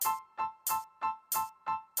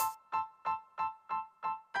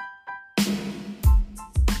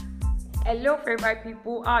Hello, favorite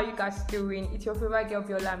people. How are you guys doing? It's your favorite girl,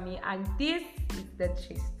 Biolami, and this is the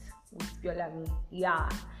gist with Biolami. Yeah,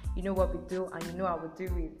 you know what we do, and you know how we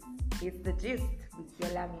do it. It's the gist with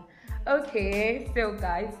Biolami. Okay, so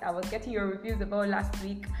guys, I was getting your reviews about last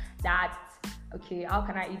week that how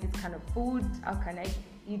can I eat this kind of food? How can I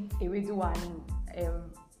eat ewedu and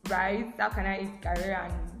rice? How can I eat curry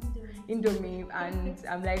and indomie? And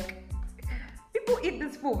I'm like, people eat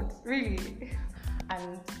this food, really.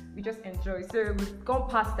 And we just enjoy. So we've gone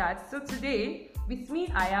past that. So today, with me,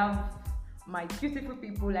 I have my beautiful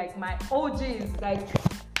people, like my OGs, like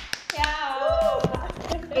Yeah.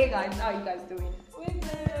 hey guys, how are you guys doing?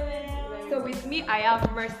 So with me, I have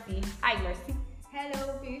Mercy. Hi, Mercy.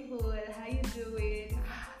 Hello people, how you doing?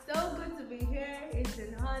 So good to be here. It's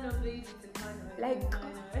an honor, babe. It's an honor. Like,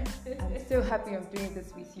 I'm so happy I'm doing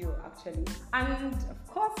this with you, actually. And of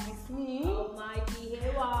course, with me. Almighty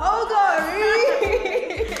Hewa. Oh God!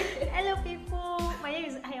 Hello people, my name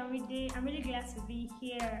is Ayomide. I'm really glad to be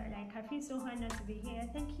here. Like, I feel so honored to be here.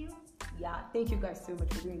 Thank you. Yeah, thank you guys so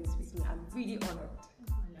much for doing this with me. I'm really honored.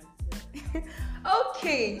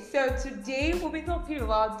 Okay, so today we'll be talking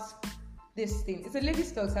about this thing. It's a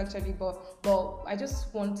ladies' talk actually, but I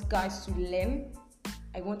just want guys to learn.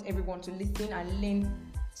 I want everyone to listen and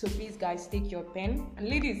learn. So please, guys, take your pen, and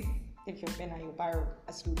ladies, take your pen and your biro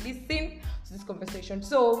as you listen to this conversation.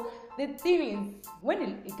 So the thing is, when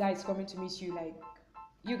a guy is coming to meet you, like,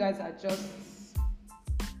 you guys are just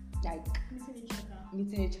like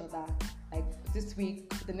meeting each other, like this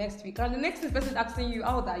week, the next week, and the next person asking you,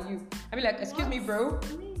 how old are you? I mean, like, excuse me, bro,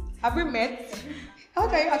 have we met? How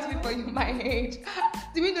can you ask me for my age?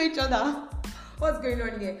 Do we know each other? What's going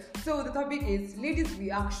on here? So the topic is ladies'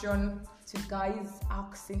 reaction to guys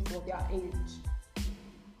asking for their age,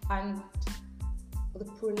 and the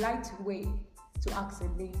polite way to ask a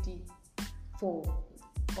lady for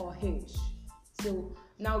her age. So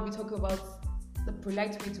now we talk about the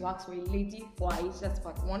polite way to ask for a lady for her age. That's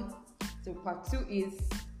part one. So part two is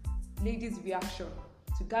ladies' reaction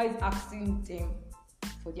to guys asking them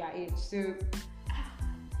for their age. So,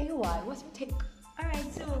 AY, what's your take?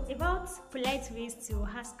 Alright, so about polite ways to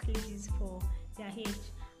ask ladies for their age.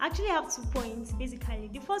 I actually have 2 points basically.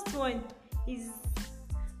 The first one is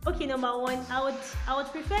number one, I would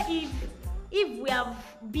prefer if we have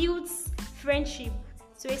built friendship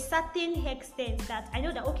to a certain extent that I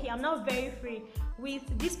know that I'm not very free with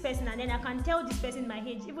this person, and then I can tell this person my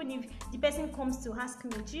age even if the person comes to ask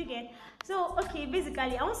me. Do you get? So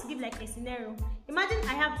basically I want to give like a scenario. Imagine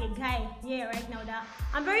I have a guy here right now that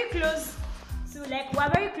I'm very close to, like we're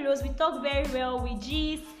very close, we talk very well, we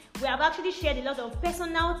gist, we have actually shared a lot of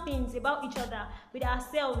personal things about each other with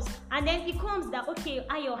ourselves, and then it comes that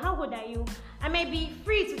Ayo, how old are you? I may be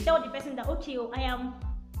free to tell the person that I am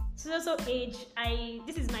so age,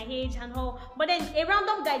 this is my age and all, but then a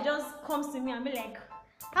random guy just comes to me and be like,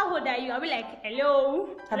 how old are you? I'll be like, hello,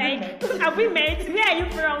 have we met? Where are you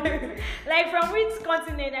from? Like, from which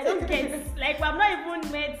continent? I don't get. Like, we have not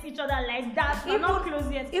even met each other like that. We're not close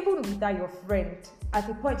yet. Even without your friend, at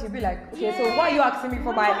a point you'll be like, so why are you asking me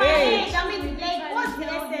for my age? I mean, like, what's the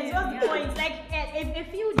essence? What's the point? Like, a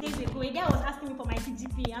few days ago, a guy was asking me for my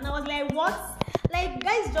CGP, and I was like, what? Like,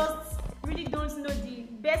 guys just really don't know the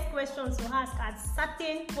best questions to ask at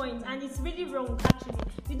certain points, and it's really wrong actually.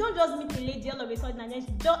 You don't just meet a lady all of a sudden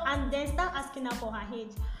and then start asking her for her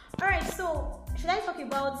age. Alright, so should I talk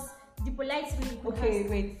about the polite way? Okay,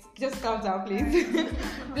 wait, just calm down, please.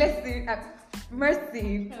 Let's see.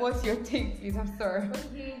 Mercy, what's your take, please? I'm sorry.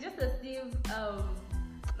 Okay, just as if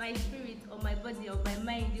my spirit or my body or my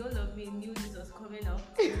mind, the whole of me knew this was coming up.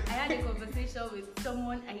 I had a conversation with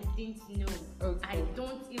someone I didn't know. Okay. I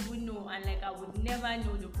don't even know, and like I would never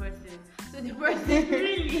know the person. So the person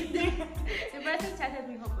the person chatted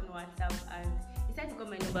me up on WhatsApp, and he tried to got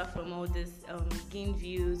my number from all this gain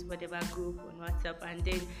views, whatever group on WhatsApp, and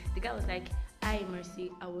then the guy was like, hi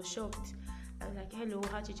Mercy. I was shocked. I was like, hello,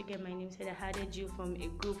 how did you get my name? He said, I added you from a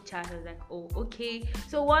group chat. I was like, oh, okay.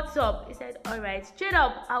 So what's up? He said, all right, straight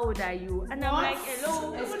up, how old are you? And I'm like,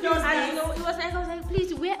 hello. And it was like, I was like,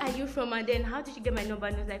 please, where are you from? And then how did you get my number?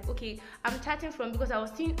 And he was like, okay, I'm chatting from, because I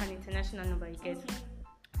was seeing an international number, you get.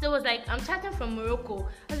 So it was like, I'm chatting from Morocco.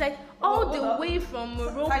 I was like, all the way from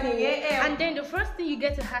Morocco. And then the first thing you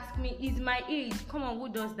get to ask me is my age. Come on, who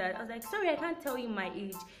does that? I was like, sorry, I can't tell you my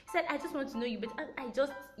age. He said, I just want to know you, but I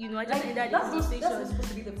just ended that conversation. That's supposed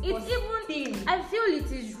to be the first thing. I feel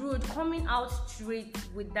it is rude coming out straight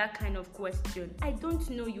with that kind of question. I don't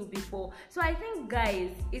know you before. So I think,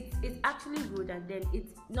 guys, it's actually rude, and then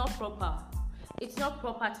it's not proper. it's not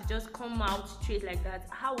proper to just come out straight like that.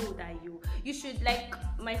 How old are you? You should, like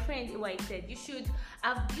my friend Iwai said, you should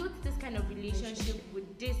have built this kind of relationship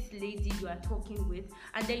with this lady you are talking with,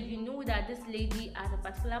 and then you know that this lady at a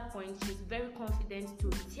particular point she's very confident to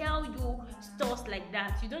tell you stuff like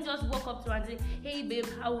that. You don't just walk up to her and say, hey babe,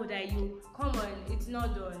 how old are you? Come on, it's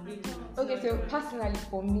not done. Really. It's Okay, not so done. personally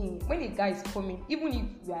for me, when a guy is coming, even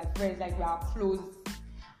if we are friends, like we are close,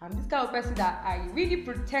 I'm this kind of person that I really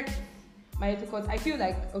protect my because I feel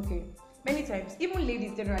like, okay, many times, even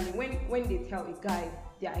ladies generally, when they tell a guy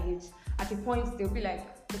their age, at a point they'll be like,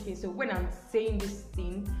 okay, so when I'm saying this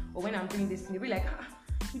thing or when I'm doing this thing, they'll be like,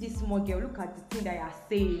 you this small girl, look at the thing that you're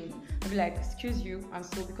saying. I'll be like, excuse you, and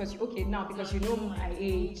so because okay now because you know my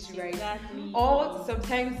age, right? Exactly. Or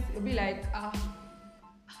sometimes it'll be like,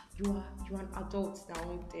 you're an adult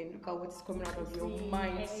now, then look at what's coming out of your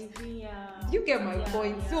mind. You get my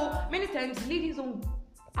point. Yeah. So many times ladies don't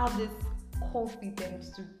have this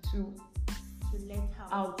confidence to let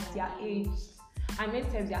out their age, and many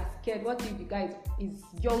times they are scared. What if the guy is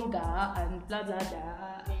younger and blah blah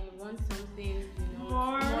blah? Then you want something,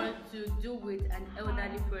 more to do with an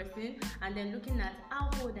elderly person, and then looking at how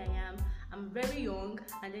old I am. I'm very young,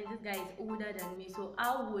 and then this guy is older than me. So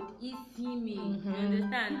how would he see me? You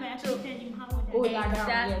understand? If I actually tell him how old I Oh, am.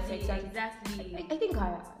 yeah. Exactly. Exactly. I think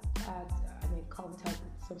I had an encounter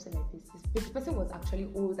with something like this. This person was actually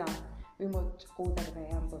older, very much older than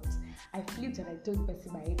I am, but I flipped and I told the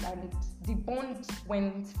person my age, and the bond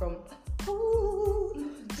went from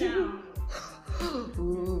Down.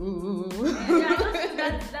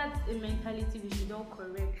 That's a mentality we should all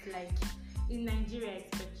correct. Like in Nigeria,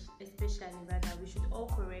 especially rather, we should all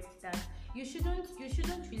correct that. You shouldn't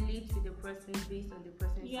relate with the person based on the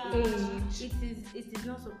person's age. It is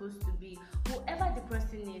not supposed to be. Whoever the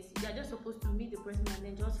person is, you are just supposed to meet the person and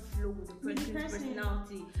then just flow with the person's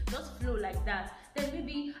personality. Just flow like that. Then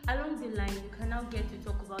maybe along the line you can now get to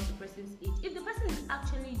talk about the person's age. If the person is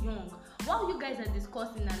actually young, while you guys are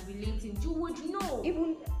discussing and relating, you would know.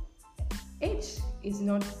 Even age is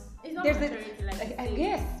not. It's not there's maturity, like I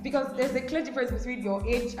guess, because there's a clear difference between your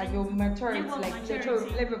age and your maturity, Level of like the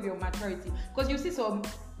maturity. level of your maturity. Because you see some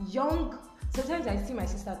young. Sometimes I see my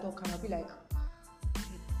sister talk and I'll be like,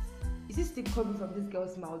 is this still coming from this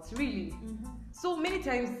girl's mouth? Really? So many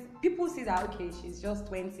times people say that okay, she's just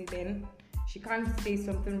 20, then she can't say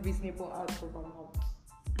something reasonable out of her mouth.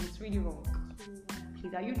 And it's really wrong.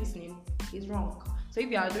 Please, are you listening? It's wrong. So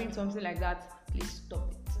if you are doing something like that, please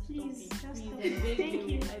stop it. Please, just stop. I beg Thank you.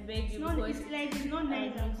 you. I beg you. It's not, Because it's not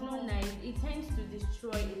nice at it's all. not nice. It tends to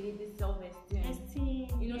destroy a lady's self-esteem. Esteem.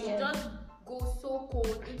 She just goes so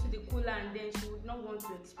cold into the cooler, and then she would not want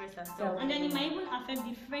to express herself. And then it might even affect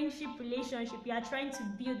the friendship relationship you are trying to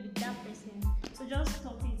build with that person. So just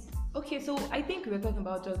stop it. Okay, so I think we were talking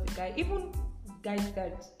about just the guy. Even guys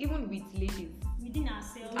that, even with ladies, Within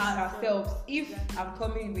ourselves. ourselves. If I'm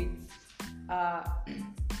coming with,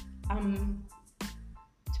 I'm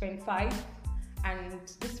 25, and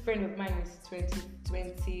this friend of mine is 20,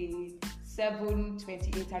 27,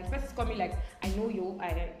 28, and the person is coming like, I know you,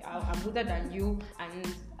 I'm older than you,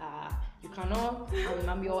 and you cannot,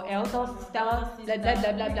 I'm your elder sister, blah blah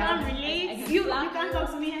blah blah blah. You can't relate. You You can't talk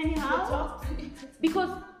to me anyhow. because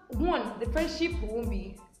one, the friendship won't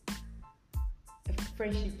be a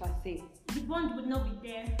friendship per se. The bond would not be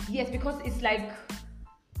there. Yes, because it's like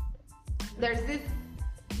there's this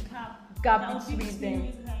Gap gap between between them.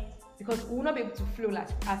 you guys. Because we will not be able to flow like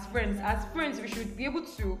as friends. As friends, we should be able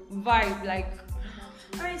to vibe like.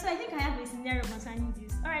 Alright, so I think I have a scenario concerning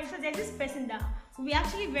this. Alright, so there's this person that we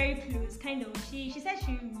actually very close, kind of. She said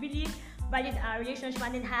she really valued our relationship,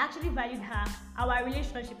 and then I actually valued our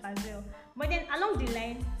relationship as well. But then along the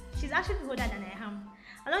line, she's actually older than I am.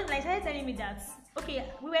 Along the line, she started telling me that, okay,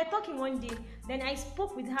 we were talking one day, then I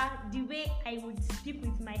spoke with her the way I would speak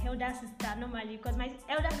with my elder sister normally, because my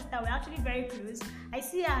elder sister, we're actually very close. I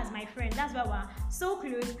see her as my friend, that's why we're so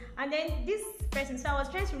close. And then this person, so I was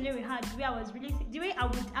trying to relate with her the way I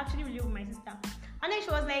would actually relate with my sister. And then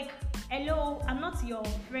she was like, hello, I'm not your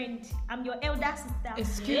friend, I'm your elder sister.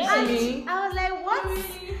 Excuse And me. I was like, what?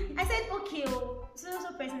 I said, okay, so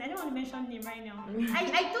person, I don't want to mention name right now.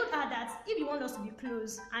 I told her that if you want us to be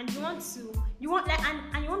close and you want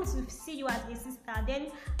me to see you as a sister,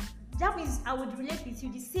 then that means I would relate with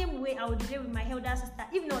you the same way I would relate with my elder sister.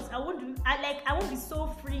 If not, I won't be so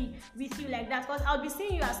free with you like that, because I'll be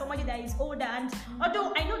seeing you as somebody that is older, and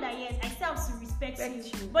although I know that yes, I still have to respect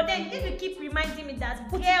you, but then if you keep reminding me that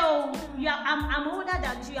girl, I'm older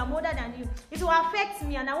than you, I'm older than you, it will affect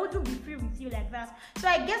me and I wouldn't be free with you like that. So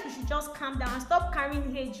I guess we should just calm down and stop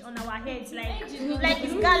carrying age on our heads like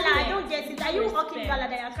it's gala. I don't get it. Are you walking gala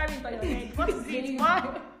that you're carrying on your head? What is it?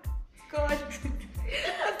 What? God,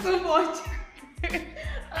 that's so much.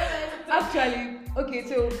 Actually, okay,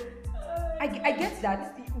 so I get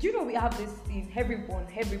that. Do you know we have this thing,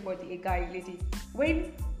 everybody, a guy, a lady,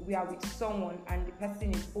 when we are with someone and the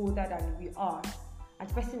person is older than we are, and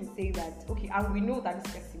the person is saying that, okay, and we know that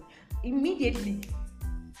this person, immediately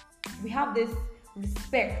we have this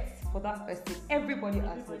respect for that person. Everybody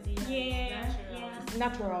has it. Yeah. It's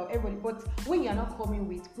natural, everybody. But when you're not coming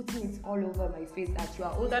with putting it all over my face that you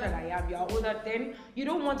are older than I am, you are older, then you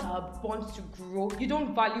don't want our bond to grow. You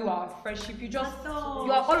don't value our friendship. You are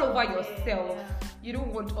all over yourself. Yeah. You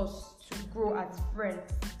don't want us to grow as friends.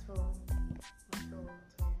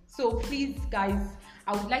 So please, guys,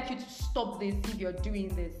 I would like you to stop this if you're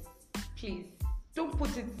doing this. Please, don't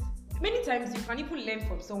put it. Many times you can even learn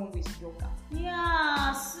from someone who is younger.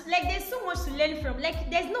 Yeah, like there's so much to learn from. Like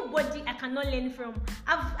there's nobody I cannot learn from.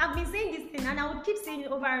 I've been saying this thing and I would keep saying it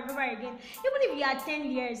over and over again. Even if you are 10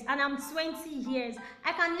 years and I'm 20 years,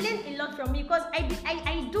 I can learn a lot from you, because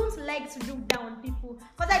I don't like to look down on people,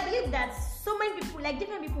 because I believe that so many people, like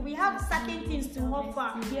different people, we have certain things to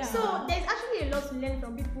offer. Yeah. So there's actually a lot to learn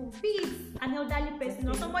from people, be it an elderly person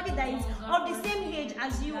or somebody that is of the same age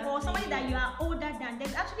as you, or somebody that you are older than.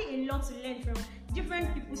 There's actually a lot to learn from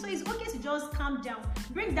different people. So it's okay to just calm down,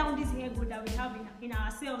 bring down this ego that we have in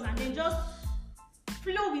ourselves, and then just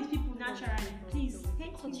flow with people naturally. Please.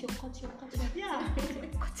 Cut you. Yeah.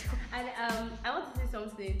 And I want to say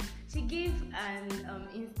something. She gave an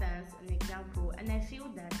instance, an example, and I feel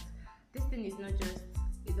that this thing is not just,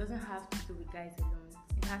 it doesn't have to do with guys alone.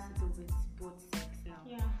 It has to do with both sex now.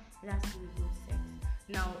 Yeah. It has to do with both sex.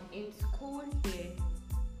 Now in school here,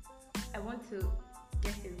 I want to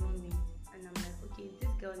get a roommate, and I'm like, okay,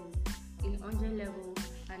 this girl is in 100 level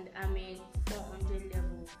and I'm in 400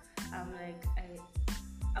 level. I'm like,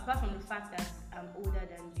 apart from the fact that I'm older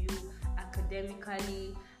than you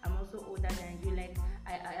academically, I'm also older than you. Like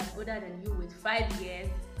I am older than you with 5 years.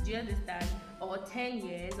 Do you understand? Or 10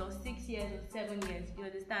 years, or 6 years, or 7 years. You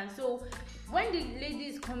understand? So when the lady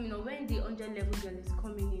is coming, or when the 100 level girl is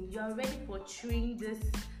coming in, you're already portraying this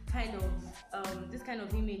kind of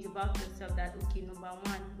image about yourself that, okay, number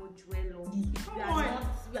one, no jewel,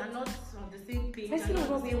 we are not on the same page, we are not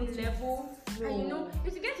on the same level. No. And you know,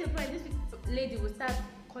 if you get to a point, this lady will start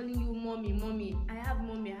calling you mommy. I have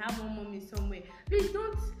one mommy somewhere. Please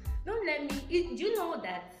don't let me. Do you know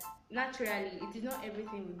that naturally it is not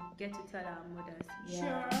everything we get to tell our mothers?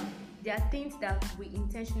 Yeah. Sure. There are things that we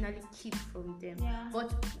intentionally keep from them. Yeah.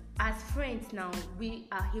 But as friends now, we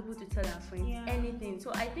are able to tell our friends anything.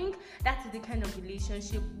 So I think that is the kind of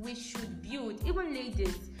relationship we should build. Even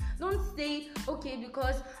ladies, don't say, okay,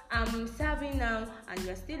 because I'm serving now and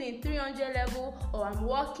you're still in 300 level, or I'm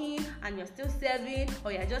working and you're still serving,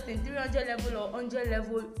 or you're just in 300 level or 100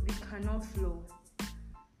 level. We cannot flow.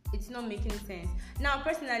 It's not making sense. Now,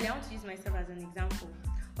 personally, I want to use myself as an example.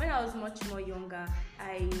 When I was much more younger,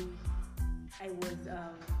 I was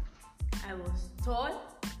tall.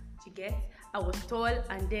 You get? I was tall,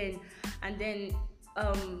 and then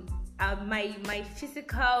my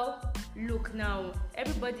physical look now.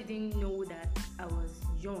 Everybody didn't know that I was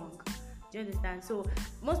young. Do you understand? So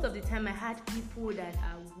most of the time, I had people that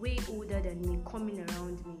are way older than me coming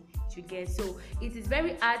around me. You get? So it is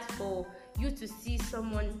very hard for you to see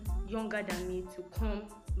someone younger than me to come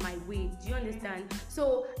my way. Do you understand?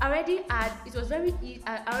 So I already had this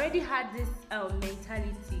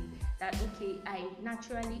mentality that, okay, I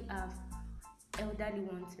naturally have elderly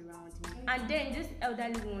ones around me, and then these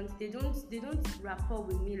elderly ones, they don't rapport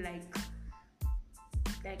with me like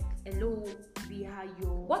hello, we are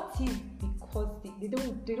your. What if because they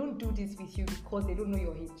don't do this with you because they don't know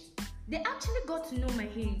your age? They actually got to know my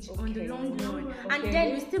age on the long run, and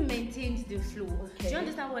then we still maintained the flow. Do you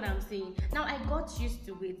understand what I'm saying? Now I got used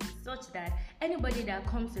to it such that anybody that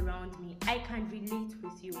comes around me, I can relate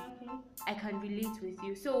with you. I can relate with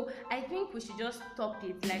you. So I think we should just stop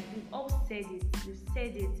it. Like we've all said it.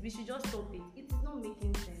 We should just stop it. It is not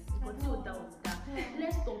making sense. Let's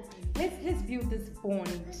stop it. Let's build this bond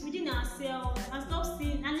within ourselves and stop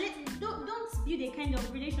seeing, and don't build a kind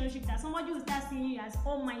of relationship that somebody will start seeing you as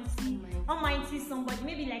almighty somebody,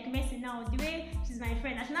 maybe like Messi now, the way she's my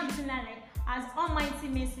friend. I should not be seeing that like as almighty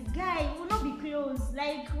Messi, guy, we'll not be close.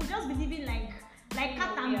 Like we'll just be living like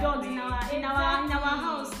cat and dog in our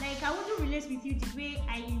house. Like I wouldn't relate with you the way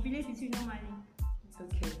I relate with you normally.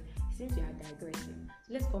 Okay. Since you are digressing,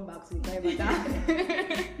 so let's come back to the guy matter.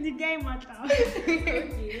 The guy matter.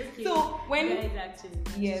 Okay. So when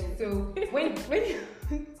so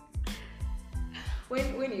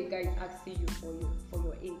when a guy is asking you for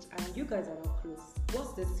your age and you guys are not close,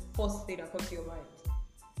 what's the first thing that comes to your mind?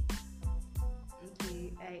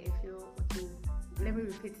 Okay, I feel okay. Let me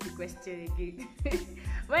repeat the question again.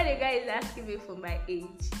 When a guy is asking me for my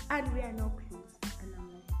age and we are not close, and I'm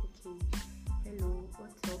like, okay, hello,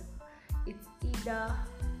 what's up? It's either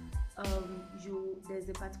there's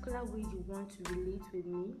a particular way you want to relate with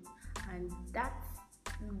me, and that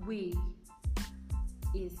way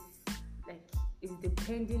is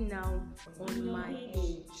depending now on my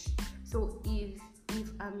age. So if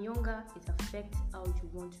I'm younger, it affects how you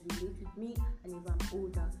want to relate with me, and if I'm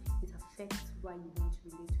older, it affects why you want to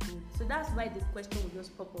relate with me. So that's why the question will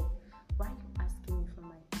just pop up. Why are you asking me for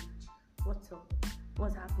my age? What's up?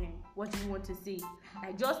 What's happening? What do you want to see?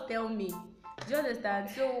 Like, just tell me. Do you understand?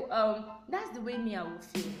 So that's the way I would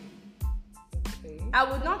feel. Okay. I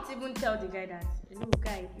would not even tell the guy that, no,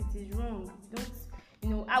 guy, it is wrong.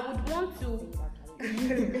 Don't, I would want to.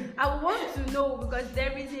 I want to know, because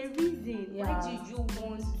there is a reason. Yeah. Why did you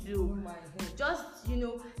want to? Just,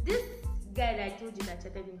 this guy that I told you that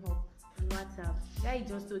chatted me up on WhatsApp, guy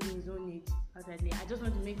just told me his own age. I was like, I just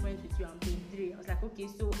want to make friends with you. I'm 23. I was like, okay,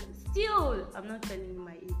 so still, I'm not telling you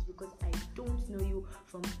my age because I don't know you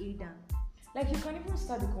from Adam. Like, you can even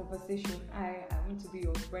start the conversation. I want to be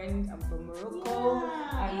your friend. I'm from Morocco.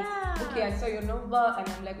 Okay, I saw your number, and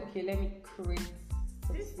I'm like, okay, let me create.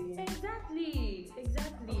 Exactly.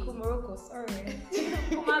 Uncle Morocco, sorry.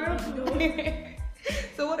 Morocco.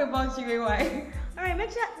 So what about you, AY? Alright,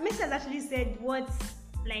 Messi has actually said what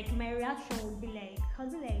like my reaction would be like. I'll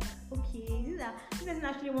be like, okay, this person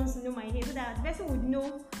actually wants to know my age, so that the person would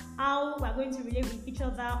know how we're going to relate with each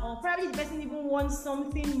other, or probably the person even wants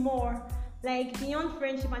something more, like beyond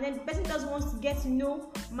friendship, and then the person just wants to get to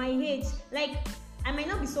know my age. Like, I might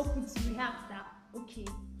not be so quick to react that, okay,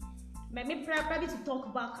 but maybe probably to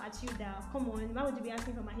talk back at you that, come on, why would you be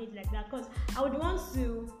asking for my age like that? Because I would want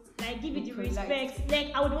to like give you the respect.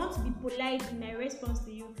 Like, I would want to be polite in my response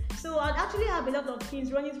to you. So I'd actually have a lot of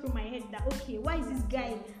things running through my head that, okay, why is this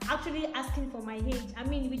guy actually asking for my age? I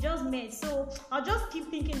mean, we just met, so I'll just keep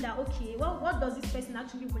thinking that, okay, well, what does this person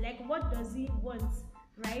actually like? What does he want?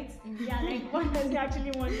 Right? Yeah, like, what does he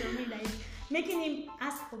actually want from me? Like, making him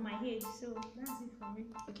ask for my age. So that's it for me.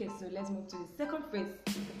 Okay, so let's move to the second phrase.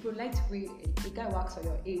 The polite way a guy works for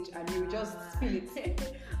your age and you just spill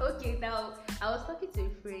it. Okay, now I was talking to a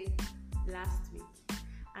friend last week,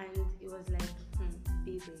 and it was like,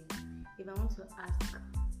 baby, if I want to ask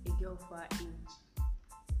a girl for her age,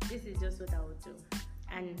 this is just what I would do.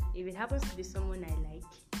 And if it happens to be someone I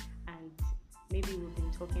like, and maybe we've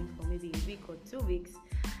been talking for maybe a week or 2 weeks,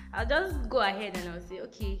 I'll just go ahead and I'll say,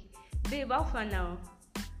 okay, babe, how far now?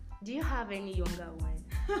 Do you have any younger one?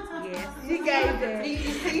 Yes. You guys there. I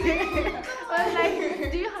was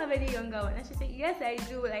like, do you have any younger one? And she said, yes, I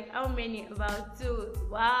do. Like, how many? About 2.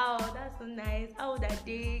 Wow, that's so nice. How old are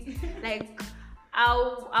they? Like,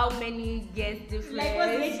 how many years difference? Like,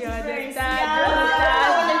 what's the age difference? Yeah.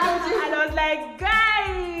 And I was like,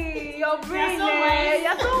 guy, your brain,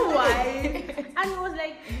 you're so wise. And it was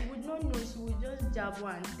like, you would not know. She would just jab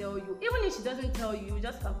one and tell you. Even if she doesn't tell you, you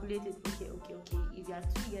just calculate it. Okay. If you are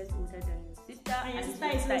 2 years older than your sister, and your sister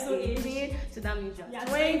is also 18, so that means you are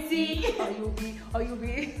 20, or you'll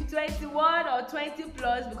be 21 or 20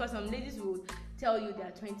 plus, because some ladies will tell you they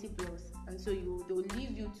are 20 plus, and so they'll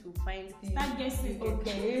leave you to find start guessing.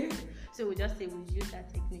 Okay. So we just say we use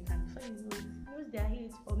that technique, and before you know it, knows their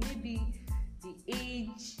age, or maybe the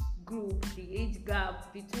age group, the age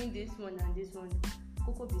gap between this one and this one.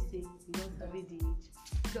 Coco be safe, you don't sabi the age.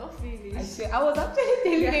 Don't finish. I was actually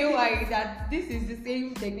telling you why that this is the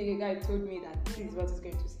same technique a guy told me that this is what he's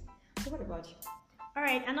going to say. So what about you?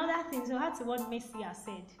 Alright, another thing, so add to what Messi has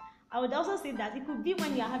said. I would also say that it could be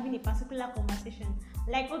when you are having a particular conversation.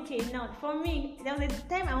 Like, okay, now for me, there was a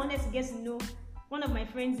time I wanted to get to know one of my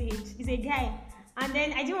friends' age. He's a guy. And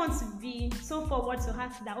then I didn't want to be so forward to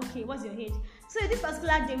ask that, okay, what's your age? So this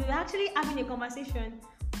particular day, we were actually having a conversation.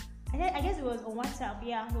 I guess it was on WhatsApp.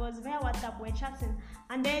 Yeah, it was via WhatsApp. We were chatting.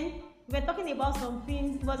 And then we were talking about some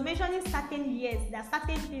things. He was mentioning certain years that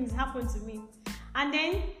certain things happened to me. And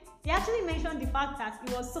then he actually mentioned the fact that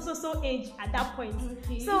he was so age at that point.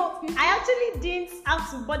 Okay. So I actually didn't have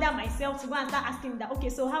to bother myself to go and start asking that. Okay,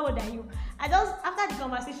 so how old are you? I just after the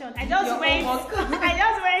conversation, I just went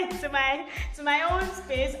to my own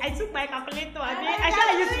space. I took my calculator and I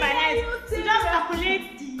started using my head to just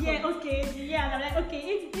calculate the year. Okay, the year, and I'm like,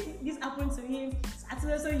 okay, if this happened to him at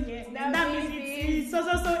so year, then that means it's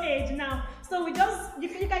so age now. So we just you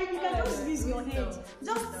can just use your head.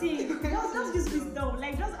 Just think. Just use wisdom.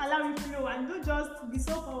 Like just allow it flow and don't just be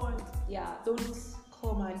so forward. Yeah, don't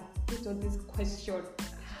come and put on this question.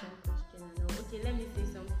 Okay, let me say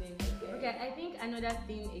something. Okay, I think another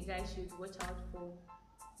thing a guy should watch out for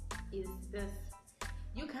is this.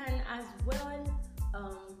 You can as well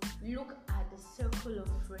look at the circle of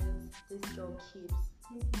friends this girl keeps.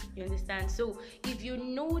 You understand? So if you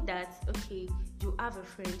know that, okay, you have a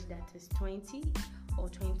friend that is 20 or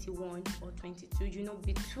 21 or 22,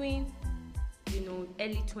 between,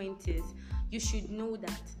 early 20s, you should know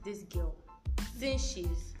that this girl, since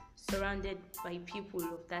she's surrounded by people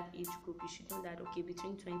of that age group, you should know that, okay,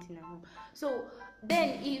 between 20 and now. So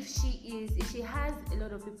then if she has a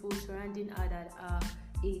lot of people surrounding her that are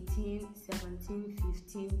 18, 17,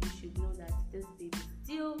 15, you should know that this baby is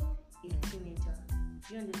still a teenager.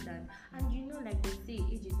 You understand? And like they say,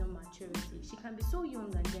 age is not maturity. She can be so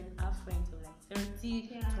young and then have friends of like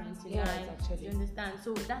 30, 29. Yes, you understand?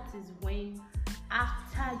 So that is when,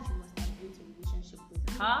 after you must have built a relationship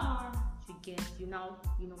with her, you now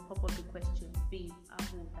pop up the question, babe,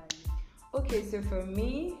 how old are you? Okay, so for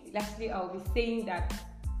me, lastly, I'll be saying that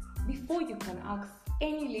before you can ask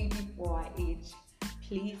any lady for her age,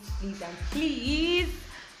 please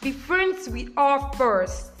be friends with her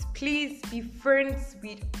first. Please be friends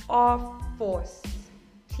with her first.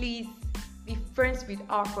 Please be friends with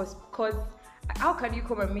her first, because how can you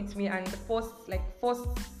come and meet me and the first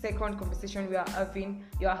second conversation we are having,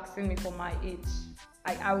 you're asking me for my age?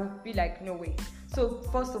 I would be like, no way. So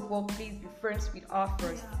first of all, please be friends with her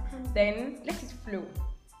first. Then let it flow.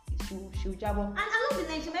 She'll jabber. And along the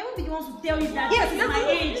line, she might even be the ones to tell you that yes, this is my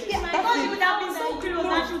age. Because she would have been so it. close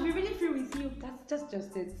and she'll be really free with you. That's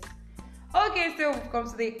just it. Okay, so we've come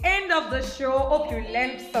to the end of the show. Hope you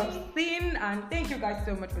learned something, and thank you guys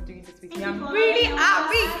so much for doing this with me. I'm really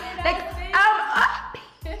happy. I'm happy.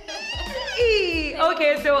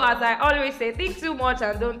 Okay, so as I always say, think too much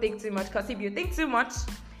and don't think too much, because if you think too much,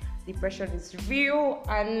 depression is real.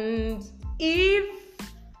 And if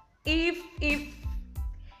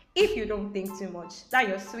you don't think too much, that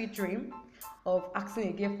your sweet dream of asking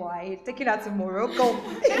again for her age, taking her to Morocco,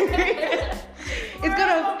 it's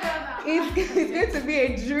going to be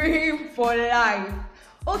a dream for life.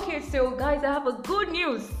 Okay, so guys, I have a good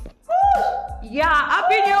news. Yeah,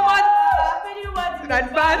 happy new month in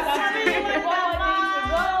advance.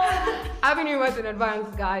 Happy new month in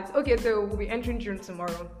advance, guys. Okay, so we'll be entering June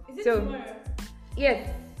tomorrow. Is it tomorrow? Yes,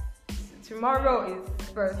 tomorrow is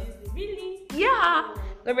first. Really? Yeah.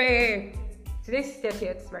 Today's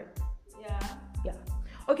 30th, right? Yeah.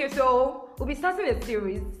 Okay, so we'll be starting a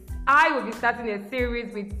series. I will be starting a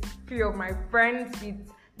series with few of my friends, with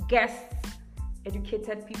guests,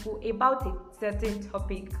 educated people about a certain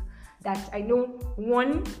topic that I know.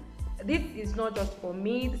 One, this is not just for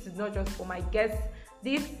me, this is not just for my guests,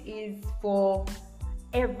 this is for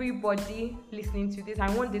everybody listening to this. I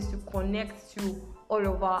want this to connect to all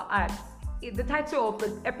of our hearts. The title of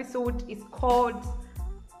the episode is called,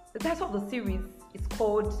 the title of the series is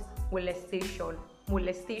called Molestation.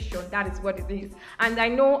 That is what it is. And I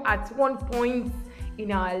know at one point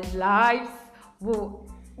in our lives,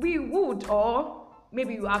 we would, or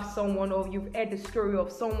maybe you have someone, or you've heard the story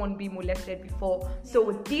of someone being molested before. So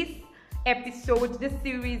with this episode, this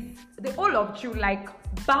series, the whole of June, like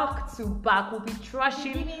back to back, will be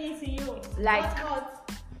trashing. Giving it to you. Like,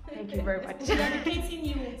 thank you very much. Dedicating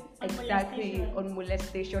you. Exactly, on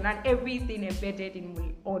molestation and everything embedded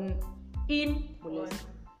in molestation.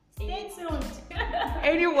 Stay tuned.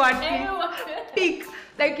 Anyone pick.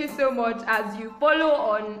 Thank you so much. As you follow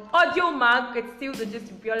on Audio Mark, it's still The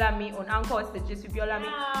Gist with Biola Me. On Anchor, it's The Gist with Biola Me.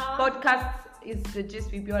 Podcast is The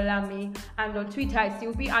Gist with Biola Me. And on Twitter, it's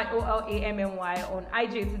still BIOLAMMY. On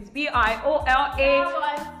IG, it's BIOLA. Tell them.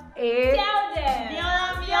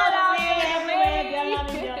 Biola.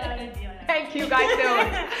 Thank you guys so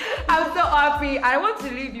much. I'm so happy. I want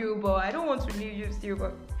to leave you, but I don't want to leave you still.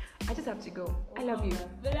 But I just have to go. I love you.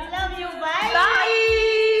 We love you. Bye.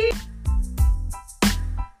 Bye.